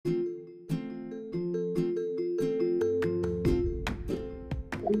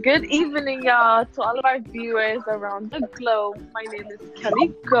Good evening, y'all, to all of our viewers around the globe. My name is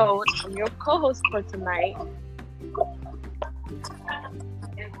Kelly Gold. I'm your co-host for tonight.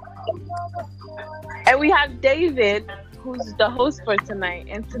 And we have David, who's the host for tonight.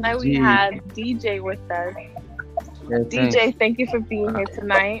 And tonight we have DJ with us. Yeah, DJ, thank you for being here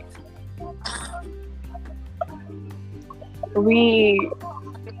tonight. We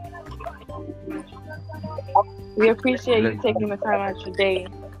appreciate you taking the time out your day,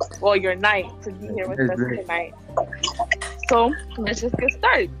 or your night, to be here with us tonight. So let's just get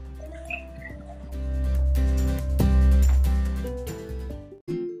started.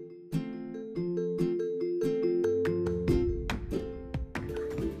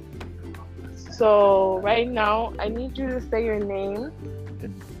 So right now, I need you to say your name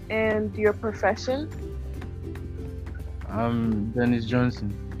and your profession. Dennis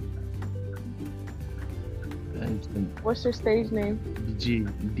Johnson. What's your stage name?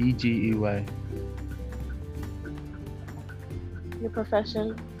 DJEY. Your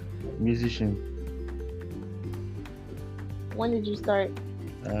profession? Musician. When did you start?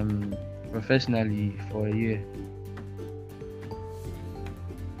 Professionally for a year.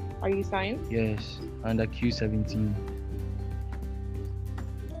 Are you signed? Yes, under Q17.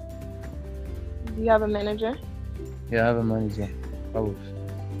 Do you have a manager? Yeah, I have a manager.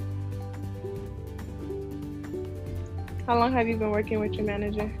 How long have you been working with your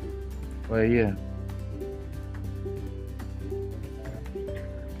manager? For a year.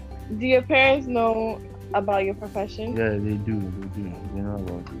 Do your parents know about your profession? Yeah, they do. They know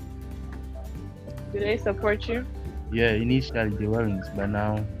about it. Do they support you? Yeah, initially they weren't, but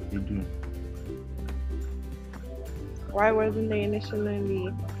now they do. Why wasn't they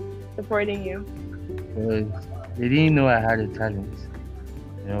initially supporting you? Because they didn't know I had a talent,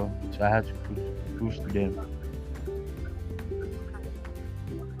 so I had to push to them.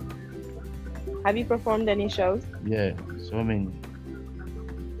 Have you performed any shows? Yeah, so many.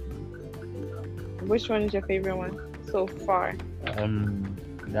 Which one is your favorite one so far?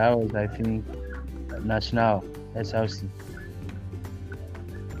 That was, I think, National SLC.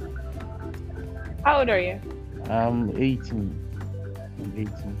 How old are you? I'm 18.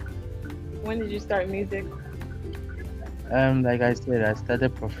 When did you start music? Like I said, I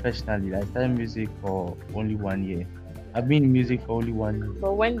started professionally. I started music for only 1 year. I've been in music for only 1 year.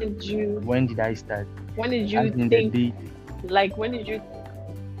 But when did I start? When did you think? Like, when did you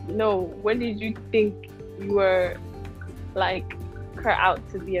think you were like cut out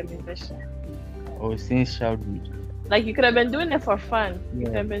to be a musician? Oh, since childhood. Like, you could have been doing it for fun. Yeah. You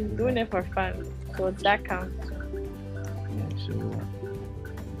could have been doing it for fun. So that counts. Yeah, so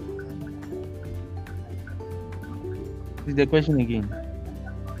is the question again?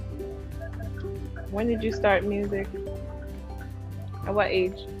 When did you start music? At what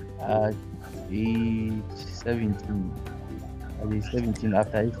age? At age 17. At age 17,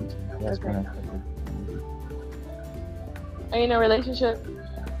 after 18. That's when I started. Are you in a relationship?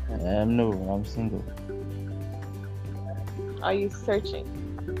 No, I'm single. Are you searching?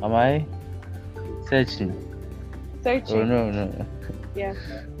 Am I? Searching. Oh, no. Yeah.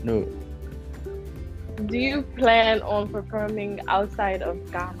 No. Do you plan on performing outside of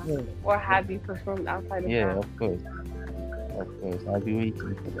Ghana? Yeah. Or have you performed outside of Ghana? Yeah, of course. I'll be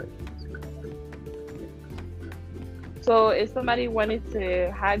waiting for that. So if somebody wanted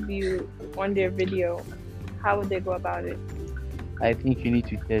to have you on their video, how would they go about it? I think you need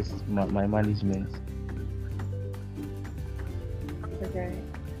to test my management. Okay.